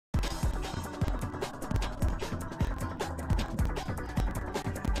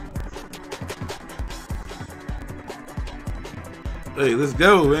Hey, let's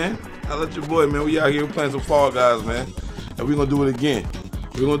go, man. I let your boy, man. We out here playing some Fall Guys, man. And we're going to do it again.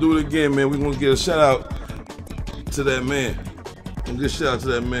 We're going to do it again, man. We're going to get a shout out to that man. And get a shout out to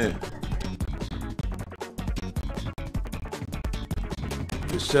that man.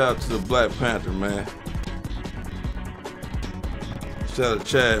 Get a shout out to the Black Panther, man. Shout out to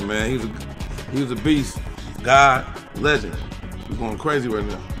Chad, man. He was a beast. God, legend. We're going crazy right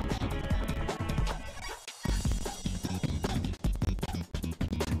now.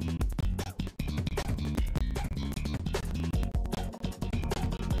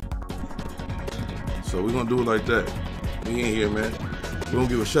 So we're gonna do it like that. We in here, man. We're gonna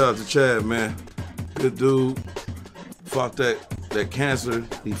give a shout out to Chad, man. Good dude. Fought that cancer.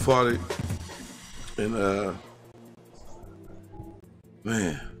 He fought it. And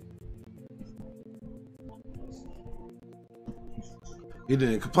man. He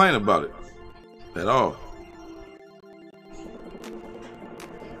didn't complain about it at all.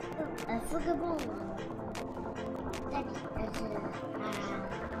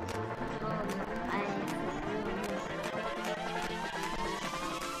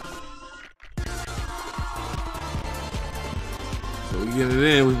 So we get it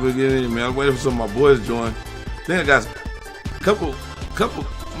in, we get it in, man. I'm waiting for some of my boys to join. I think I got a couple,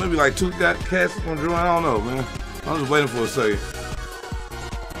 maybe like 2 cats gonna join. I don't know, man. I'm just waiting for a second.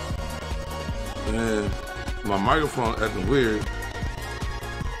 And my microphone acting weird.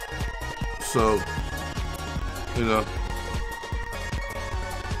 So, it's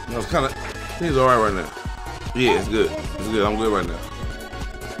kind of, things are alright right now. Yeah, it's good. It's good. I'm good right now.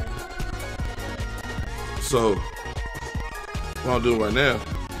 So, what I'm doing right now,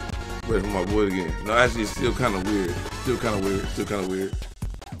 waiting for my boy again. No, actually, it's still kind of weird. Still kind of weird.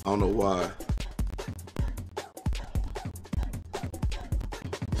 I don't know why.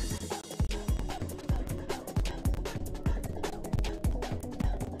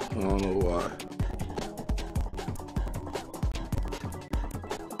 I don't know why.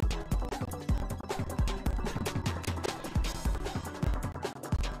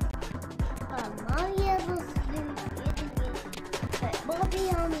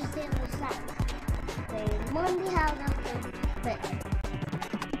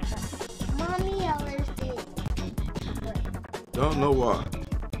 Don't know why,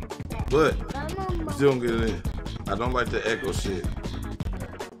 but still gonna get it in. I don't like the echo shit.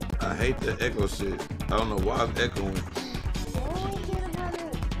 I hate the echo shit. I don't know why it's echoing.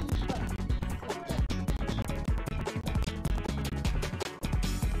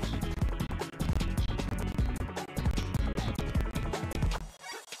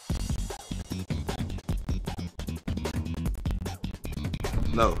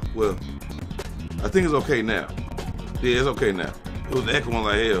 No, well, I think it's okay now. Yeah, it's okay now. It was echoing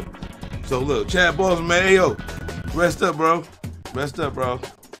like hell. So look, Chad Boston, man, hey, yo, rest up, bro. Rest up, bro.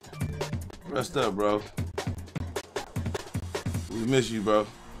 Rest up, bro. We miss you, bro.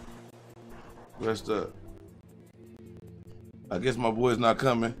 Rest up. I guess my boy's not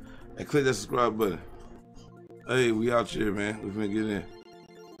coming. And click that subscribe button. Hey, we out here, man. We finna get in.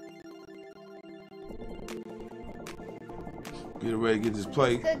 Get ready to get this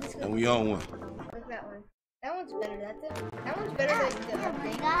plate, and we on one. Like that one. That one's better. That's it. That one's better than the other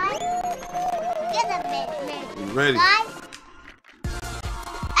thing. Get a bit, man. You ready?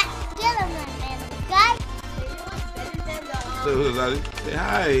 Get a man, guys. Say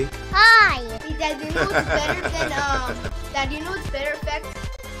hi. Hi. See, Dad, you know what's better than Dad, you know what's better effect?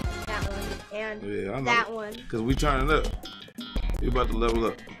 That one and Yeah, I know. that one. Cause we turning up. We about to level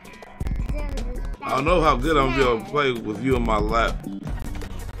up. I don't know how good I'm gonna be able to play with you in my lap,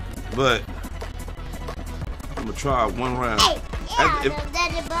 but I'm gonna try one round.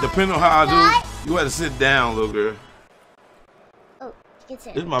 Depending on how I do, you have to sit down, little girl. Oh, it's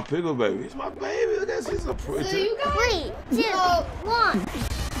This is my pickle baby. It's my baby. Look at she's a pretty. So you got 3, 2, 1.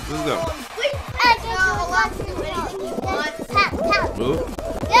 Let's go. Wait, no, let's do anything you want. Who? Go.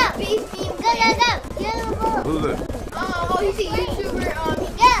 Peace, Go. Get the ball. Who's that? Oh, he's a YouTuber. Go.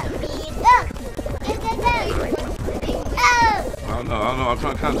 Get the ball. I don't know. I'm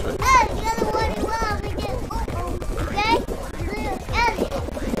trying to concentrate. You're the one who loves me. Okay?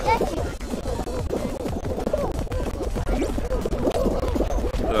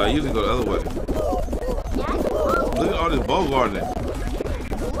 I usually go the other way. Look at all this bow gardening.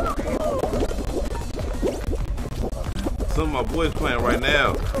 Some of my boys playing right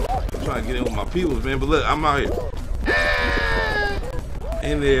now. I'm trying to get in with my peoples, man. But look, I'm out here.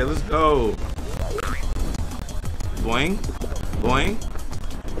 In there, let's go. Boing, boing,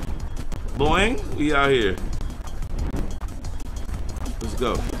 boing. We out here. Let's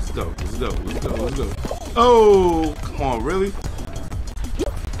go. Oh, come on, really?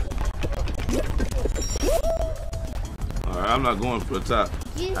 I'm not going for the top.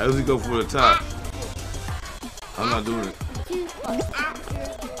 I usually go for the top. I'm not doing it.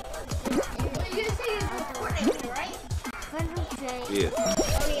 Yeah.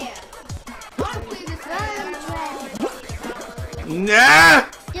 Oh yeah. Nah!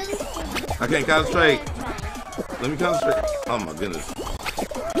 I can't concentrate. Let me concentrate. Oh my goodness.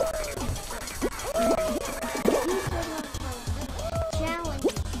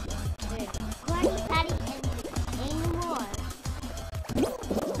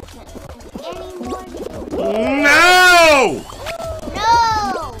 No! No!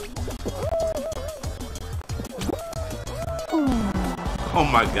 Oh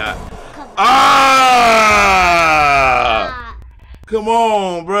my God. Ah! Come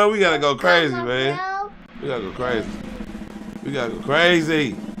on, bro. We gotta go crazy, man. We gotta go crazy. We gotta go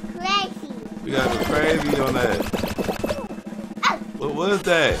crazy. We gotta go crazy on that. What is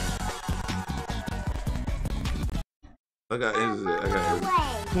that? I got injured.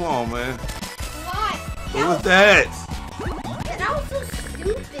 Come on, man. What was that? That was so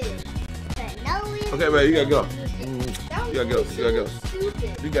stupid. Okay, man, you gotta go. You gotta go. You gotta go. Stupid.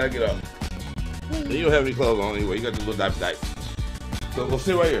 You gotta get up. And you don't have any clothes on anyway. You got the little diaper. So go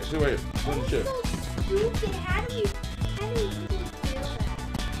sit right here. Sit right here. Sit in the chair. So stupid. How do you even feel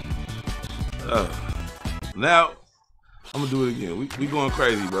that? Now I'm gonna do it again. We going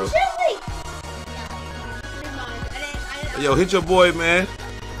crazy, bro. Yo, hit your boy, man.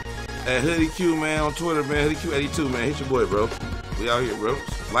 At Hoodie Q, man, on Twitter, man. Hoodie Q82, man. Hit your boy, bro. We out here, bro.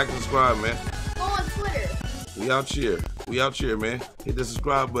 Like and subscribe, man. Go on Twitter. We out here. We out here, man. Hit the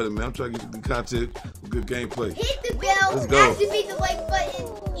subscribe button, man. I'm trying to get you good content, good gameplay. Hit the bell. Let's go. Activate the like button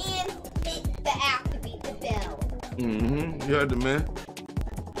and hit the activate the bell. Mm-hmm. You heard it, man.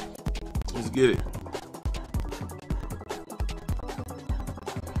 Let's get it.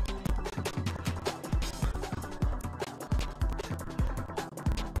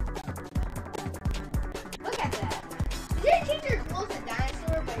 Look at that. You didn't change your clothes to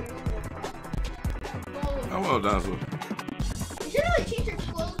dinosaur, but you're I want a dinosaur. You should really change your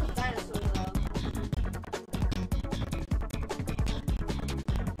clothes with dinosaurs, though.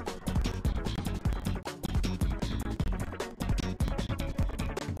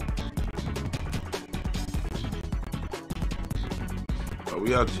 Oh,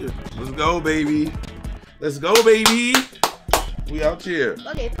 we out here. Let's go, baby. Let's go, baby. We out here.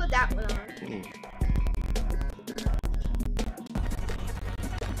 Okay, put that one on.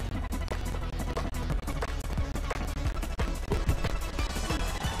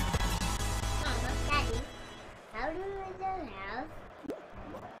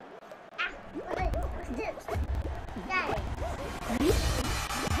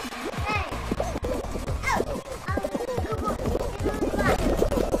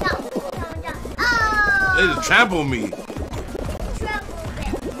 They just trampled me.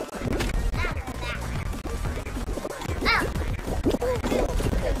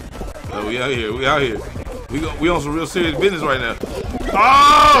 Oh, we out here. We out here. We on some real serious business right now.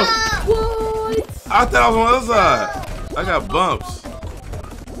 Oh! What? I thought I was on the other side. I got bumps.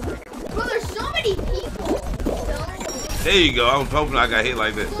 Bro, there's so many people. There you go. I was hoping I got hit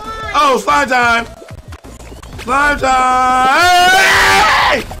like that. Oh, slime time! Slime time!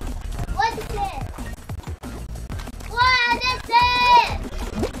 Hey! What is it? What is it?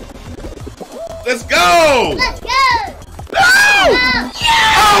 Let's go! Let's go! No!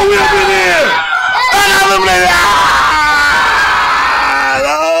 Oh, we up in here!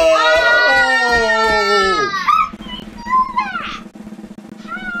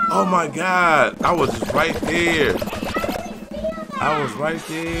 Oh my God! I was just right there. I was right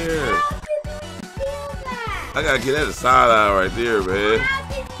there. I gotta get at the sideline right there, man.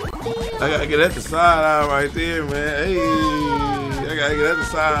 I gotta get at the sideline right there, man. Hey, I gotta get at the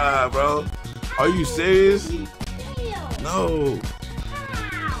sideline, bro. Are you serious? No.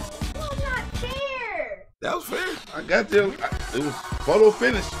 That was fair. I got them. It was photo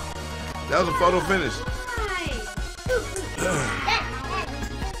finish. That was a photo finish.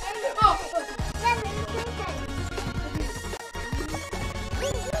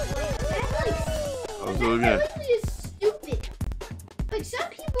 Let's do it again. That is stupid. Like, some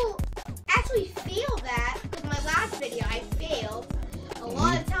people actually fail that. With my last video, I failed a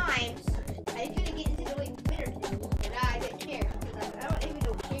lot of times. I couldn't get into doing Twitter too, and I didn't care. I don't even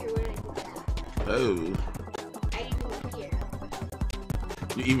care where I do that. Oh. I didn't even care.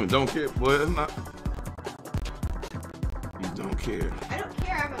 You even don't care? Boy, that's not. You don't care. I don't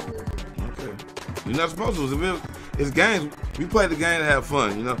care if I'm losing. Okay. You're not supposed to. It's games. We play the game to have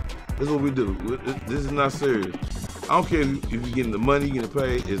fun, you know? This is what we do. This is not serious. I don't care if you're getting the money, you're getting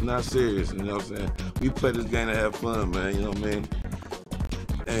paid. It's not serious, you know what I'm saying? We play this game to have fun, man. You know what I mean?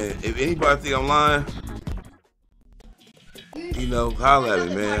 And if anybody think I'm lying, you know, holla at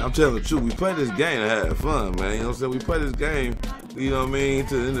me, man. I'm telling the truth. We play this game to have fun, man. You know what I'm saying? We play this game, you know what I mean,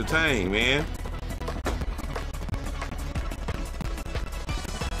 to entertain, man.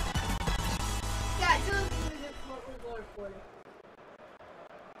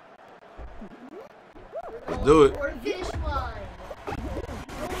 Let's do it.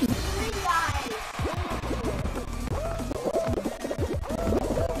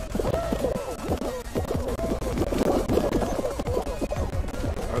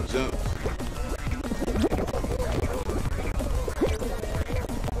 I'll jump.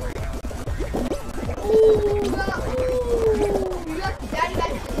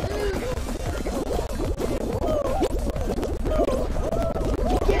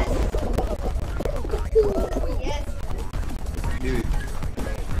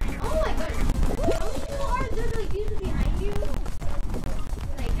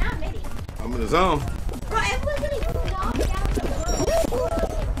 I'm in the zone. Bro, everyone's gonna knock down.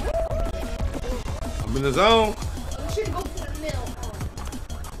 I'm in the zone. We should go to the middle.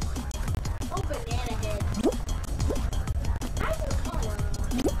 Oh, banana head.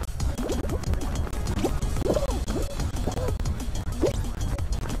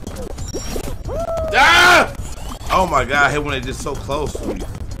 Ah! Oh my God! I hate when they just so close to me.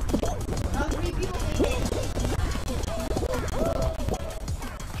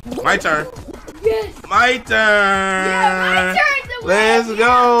 My turn. Yes. My turn. Yeah, my turn to Let's win.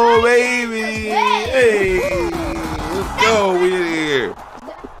 go, Yeah, baby. Hey, let's go. We in here.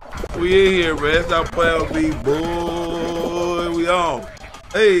 We in here, man. That's our plan B, boy. We on.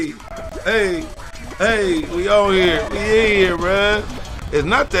 Hey, hey, hey. We on here. We in here, man. It's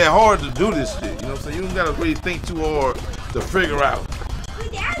not that hard to do this shit. You know what I'm saying? You don't gotta really think too hard to figure out.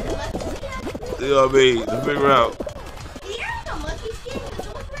 You know what I mean? To figure out.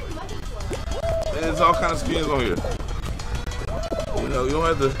 There's all kind of skins on here. You know, you don't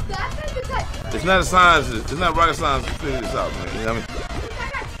have to. It's not a science. It's not rocket science to figure this out, man. You know what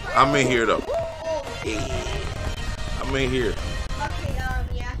I mean? I'm in here though. I'm in here. Okay,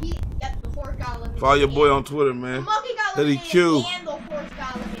 yeah, the horse got eliminated. Follow your boy on Twitter, man. The monkey got Hoodie eliminated Q. and the horse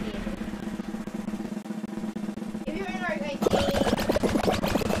got eliminated. If you're in our game,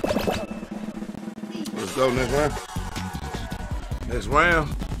 Let's go next round. Next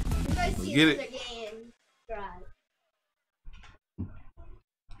round. let's get it.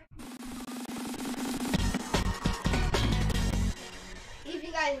 If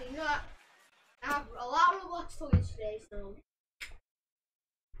you guys, you know, I have a lot of Roblox toys today, so.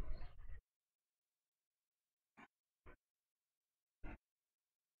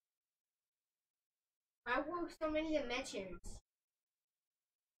 I work so many dimensions.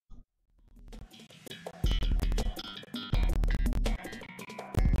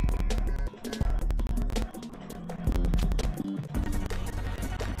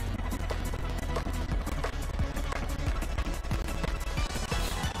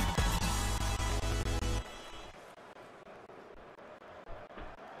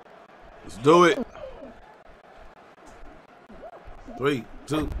 Let's do it. 3,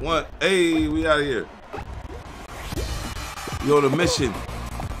 2, 1. Hey, we out of here. We on a mission.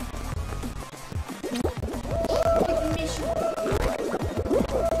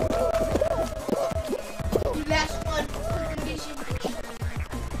 Last one for the mission.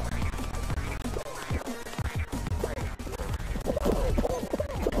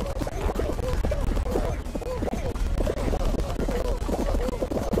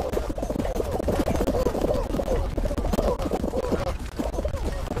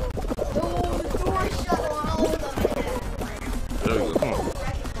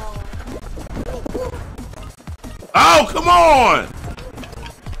 Oh, come on!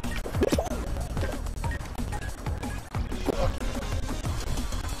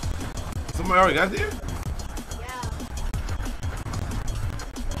 Somebody already got there? Yeah.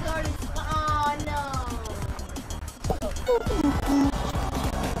 Oh no.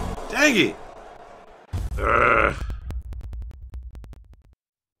 Dang it!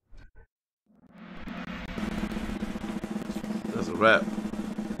 That's a wrap.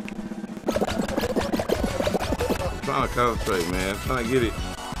 I'm trying to concentrate, man. I'm trying to get it.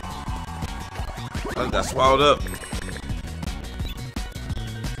 I got swallowed up.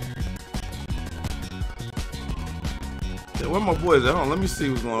 Yeah, where my boys at? Hold on, let me see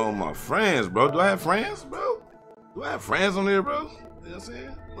what's going on with my friends, bro. Do I have friends, bro? Do I have friends on here, bro? You know what I'm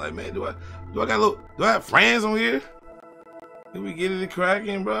saying? Like, man, do I have friends on here? Can we get it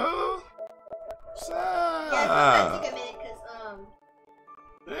cracking, bro? What's up? Yeah, it took a minute, cause,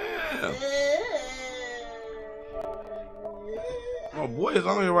 Damn. My boy is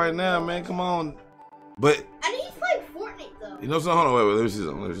on here right now, man. Come on. But I think he's playing Fortnite though. you know something? Hold on, wait. Let me see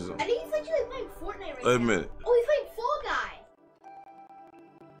something. Let me see I something. think he's literally playing Fortnite right now. Wait a minute. Oh, he's playing Fall Guy.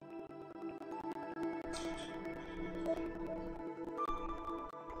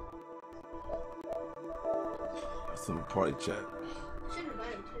 That's some party chat. Should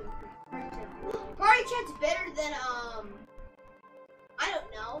invite him too. Party chat's better than I don't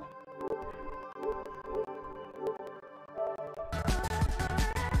know.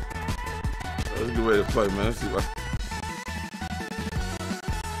 Let's get ready to play, man. Let's see what.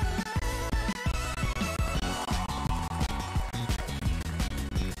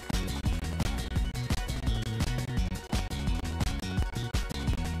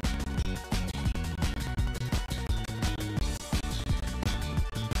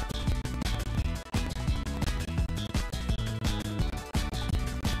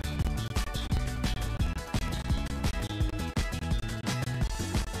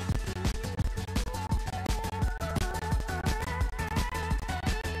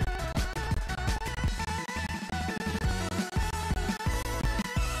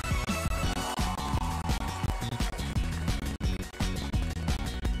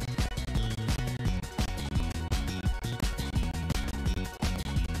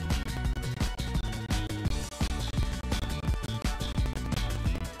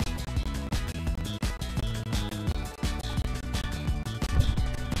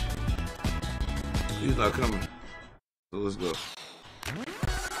 He's not coming. So let's go.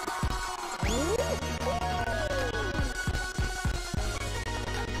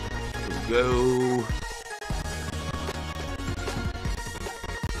 Let's go.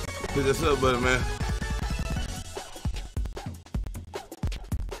 Pick this up, buddy, man.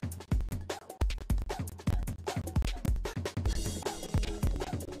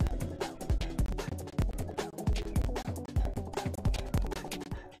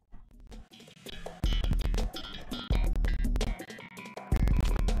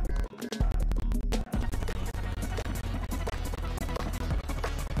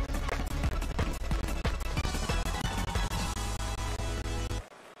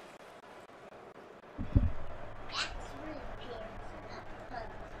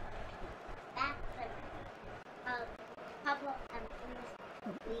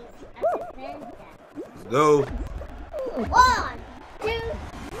 Let's go. 1, 2,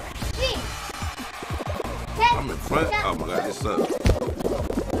 3. I'm in front. Oh my God, this sucks.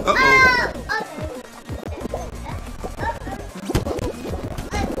 Uh-oh.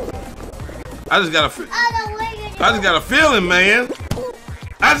 I just got a feeling, man.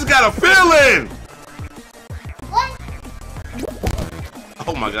 I just got a feeling. What?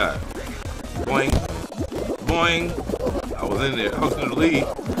 Oh my God. Boing. Boing. I was in there. I was in the lead.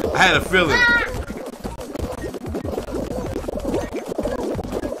 I had a feeling.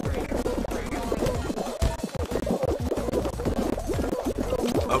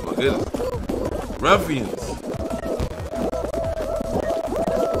 Oh my goodness. Ruffians.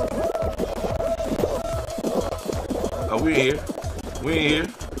 Oh, we in here. We in here.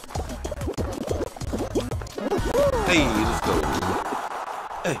 Hey, let's go.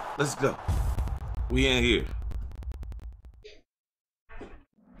 Hey, let's go. We in here.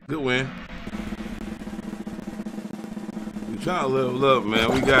 Good win. We trying to level up,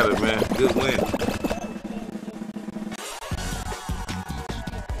 man. We got it, man. Good win.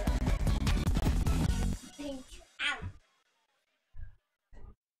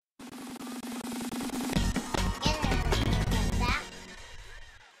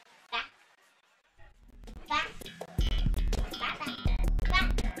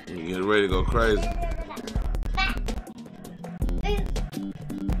 You get ready to go crazy.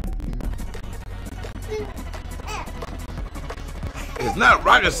 It's not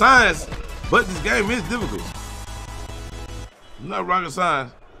rocket science, but this game is difficult. It's not rocket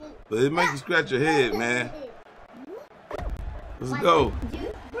science, but it makes you scratch your head, man. Let's go.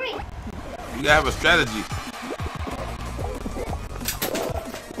 You gotta have a strategy.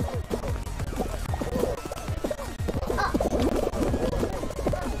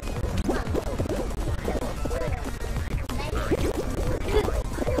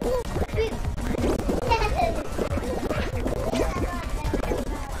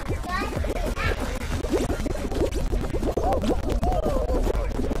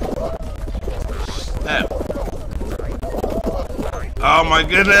 Oh my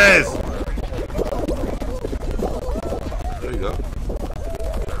goodness! There you go.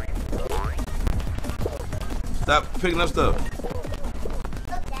 Stop picking up stuff.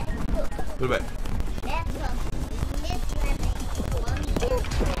 Put it back.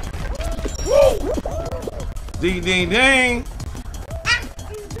 Woo! Ding ding ding!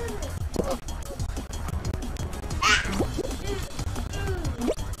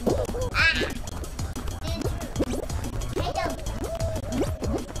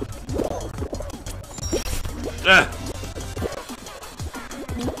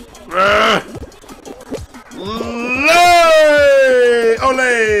 Ole!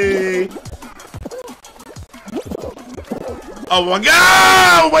 Oh my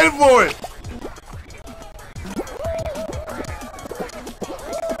God! I'm waiting for it.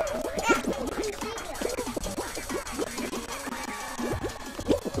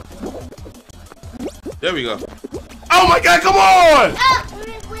 There we go. Oh my God! Come on!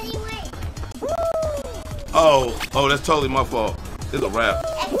 Oh, that's totally my fault. It's a wrap.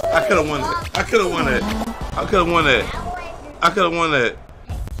 I could have won it. I could have won that. I could have won that. I could have won that.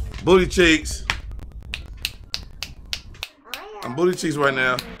 Booty cheeks. I'm booty cheeks right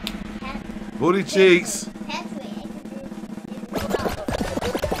now. Booty cheeks.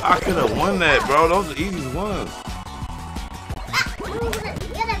 I could have won that, bro. Those are the easiest ones.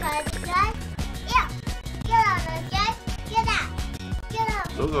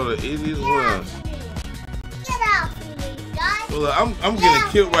 Those are the easiest ones. So look, I'm getting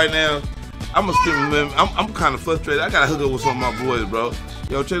killed right now. I'm kind of frustrated. I gotta hook up with some of my boys, bro.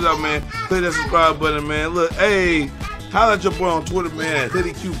 Yo, check it out, man. Click that subscribe button, man. Look, hey, holla at your boy on Twitter, man.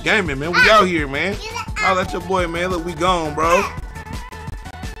 Hoodie Cute Gaming, man. We out here, man. Holla at your boy, man. Look, we gone, bro.